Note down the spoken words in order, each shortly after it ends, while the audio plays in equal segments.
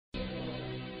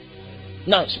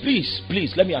Now, please,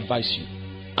 let me advise you.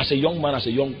 As a young man, as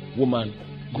a young woman,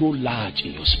 grow large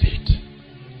in your spirit.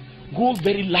 Grow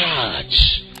very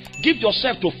large. Give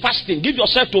yourself to fasting. Give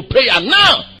yourself to prayer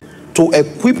now. To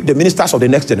equip the ministers of the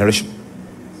next generation.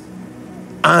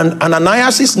 And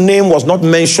Ananias' name was not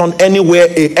mentioned anywhere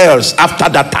else after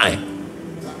that time.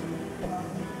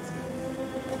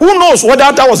 Who knows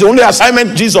whether that was the only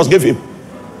assignment Jesus gave him?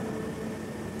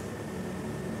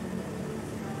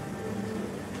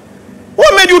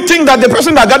 What made you think that the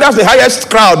person that gathers the highest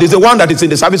crowd is the one that is in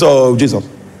the service of Jesus?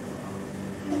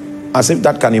 As if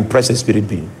that can impress a spirit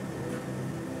being.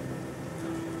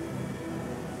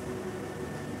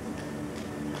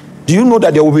 Do you know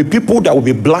that there will be people that will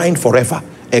be blind forever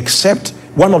except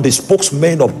one of the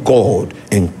spokesmen of God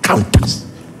encounters?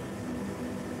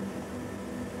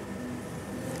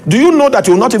 Do you know that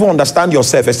you will not even understand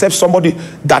yourself except somebody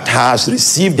that has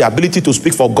received the ability to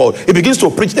speak for God? He begins to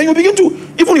preach. Then you begin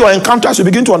to, even your encounters, you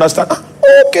begin to understand.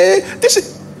 Okay, this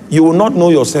is, you will not know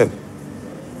yourself.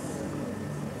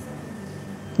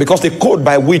 Because the code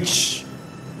by which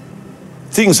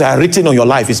things are written on your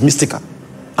life is mystical.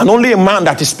 And only a man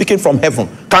that is speaking from heaven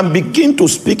can begin to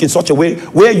speak in such a way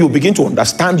where you begin to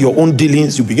understand your own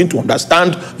dealings, you begin to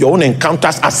understand your own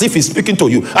encounters as if he's speaking to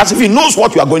you, as if he knows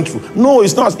what you are going through. No,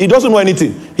 it's not. He doesn't know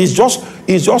anything. He's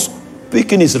just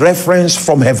picking his reference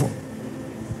from heaven.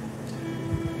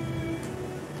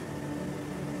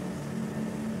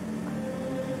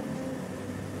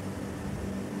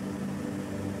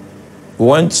 We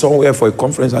went somewhere for a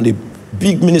conference and the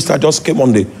big minister just came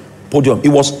on the podium. He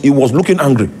was looking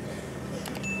angry.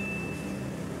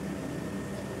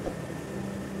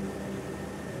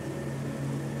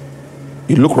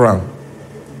 He looked around.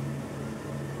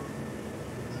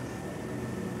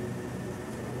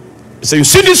 He said, you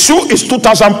see this shoe is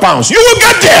 2,000 pounds. You will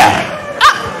get there.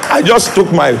 I just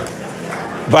took my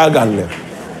bag and left.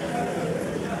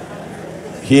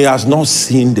 He has not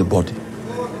seen the body.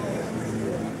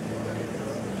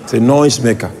 It's a noise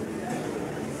maker.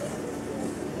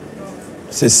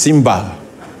 It's a cymbal.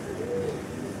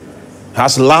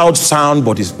 Has loud sound,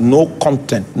 but it's no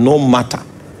content, no matter.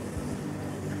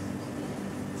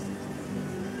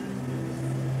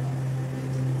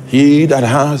 He that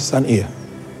has an ear,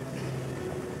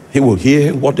 he will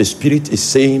hear what the Spirit is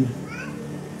saying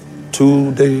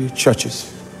to the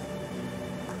churches.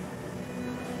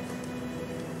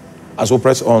 As we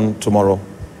press on tomorrow,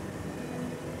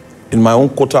 in my own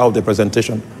quota of the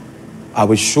presentation, I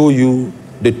will show you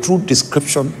the true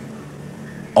description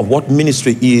of what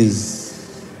ministry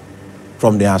is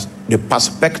from the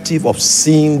perspective of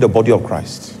seeing the body of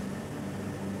Christ.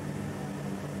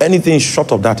 Anything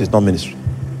short of that is not ministry.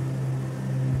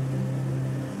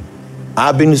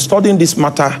 I've been studying this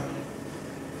matter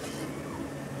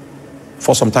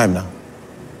for some time now.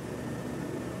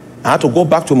 I had to go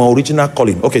back to my original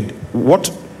calling. Okay,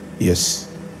 what?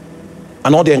 Yes.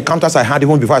 And all the encounters I had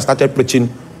even before I started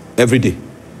preaching every day.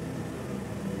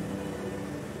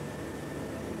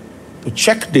 To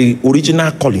check the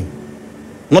original calling.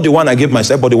 Not the one I gave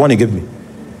myself, but the one he gave me.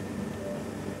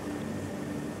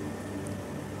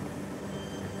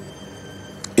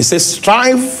 It says,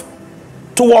 strive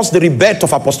towards the rebirth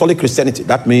of apostolic Christianity.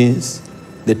 That means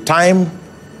the time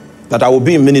that I will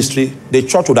be in ministry, the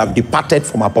church would have departed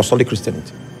from apostolic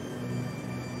Christianity.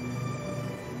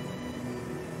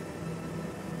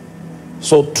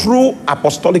 So through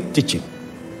apostolic teaching,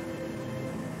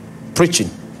 preaching,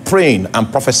 praying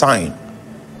and prophesying,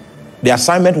 the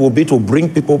assignment will be to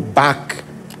bring people back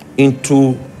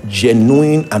into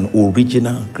genuine and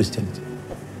original Christianity.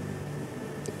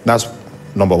 That's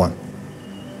number one.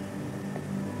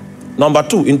 Number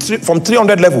two, from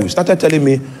 300 level, he started telling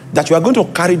me that you are going to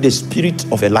carry the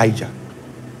spirit of Elijah.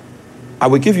 I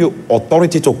will give you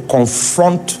authority to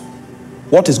confront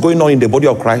what is going on in the body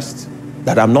of Christ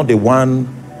that I'm not the one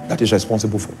that is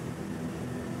responsible for.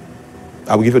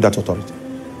 I will give you that authority.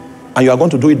 And you are going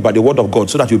to do it by the word of God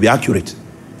so that you'll be accurate.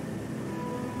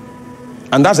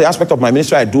 And that's the aspect of my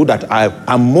ministry I do that I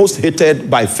am most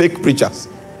hated by fake preachers.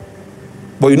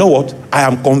 But you know what? I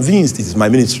am convinced it is my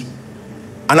ministry.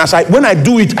 And when I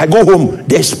do it, I go home.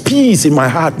 There's peace in my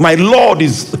heart. My Lord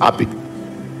is happy.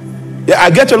 Yeah, I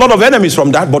get a lot of enemies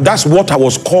from that, but that's what I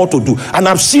was called to do. And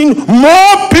I've seen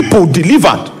more people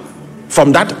delivered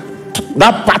from that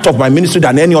part of my ministry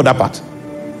than any other part.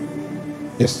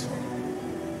 Yes.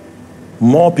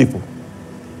 More people.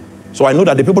 So I know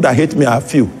that the people that hate me are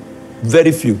few.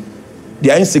 Very few.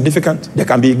 They are insignificant. They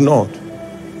can be ignored.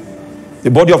 The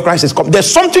body of Christ is coming.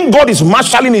 There's something God is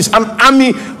marshalling his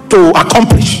army to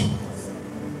accomplish.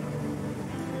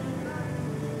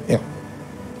 Yeah.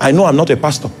 I know I'm not a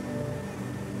pastor.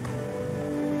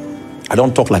 I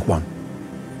don't talk like one.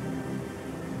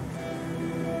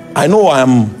 I know I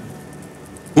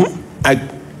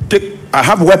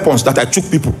have weapons that I choke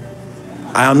people.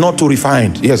 I am not too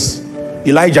refined. Yes.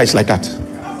 Elijah is like that.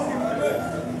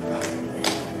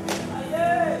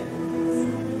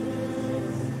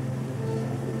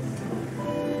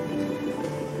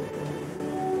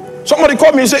 Somebody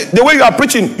called me and said, the way you are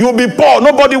preaching, you'll be poor.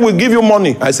 Nobody will give you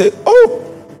money. I say,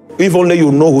 oh, if only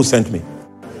you know who sent me.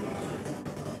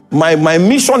 My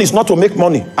mission is not to make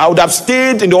money. I would have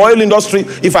stayed in the oil industry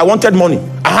if I wanted money.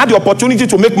 I had the opportunity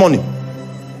to make money.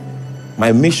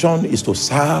 My mission is to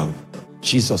serve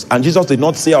Jesus. And Jesus did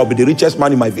not say I'll be the richest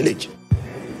man in my village.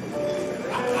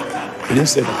 He didn't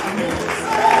say that.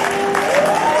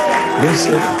 He didn't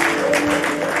say that.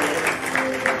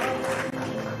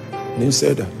 He didn't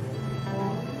say that.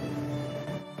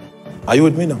 Are you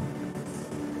with me now?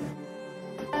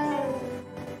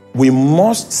 We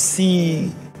must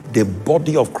see the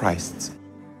body of Christ.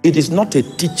 It is not a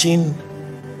teaching,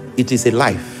 it is a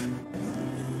life.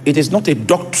 It is not a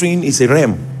doctrine, it's a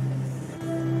realm.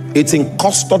 It's in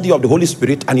custody of the Holy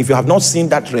Spirit, and if you have not seen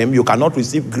that realm, you cannot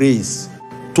receive grace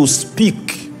to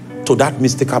speak to that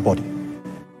mystical body.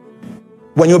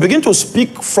 When you begin to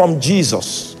speak from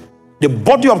Jesus, the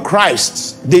body of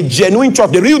Christ, the genuine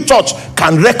church, the real church,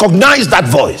 can recognize that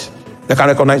voice. They can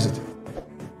recognize it.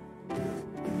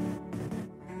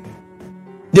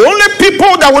 The only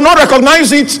people that will not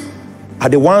recognize it are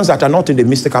the ones that are not in the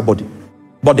mystical body,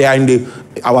 but they are in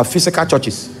our physical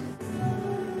churches.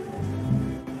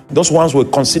 Those ones will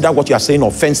consider what you are saying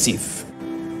offensive.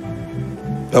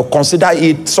 They'll consider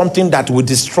it something that will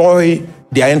destroy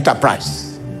their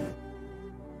enterprise.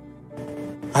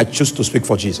 I choose to speak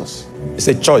for Jesus. It's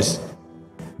a choice.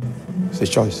 It's a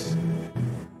choice.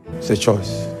 It's a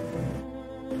choice.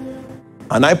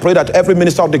 And I pray that every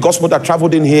minister of the gospel that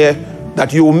traveled in here,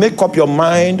 that you will make up your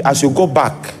mind as you go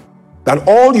back, that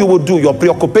all you will do, your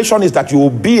preoccupation is that you will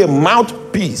be a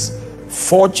mouthpiece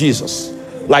for Jesus,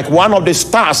 like one of the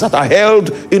stars that are held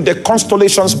in the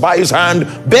constellations by his hand,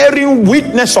 bearing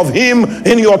witness of him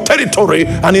in your territory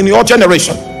and in your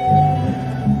generation.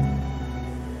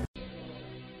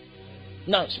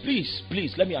 Now, please,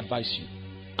 let me advise you.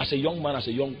 As a young man, as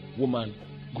a young woman,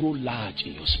 grow large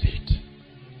in your spirit.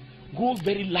 Grow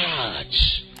very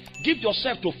large. Give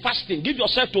yourself to fasting. Give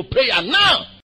yourself to prayer now.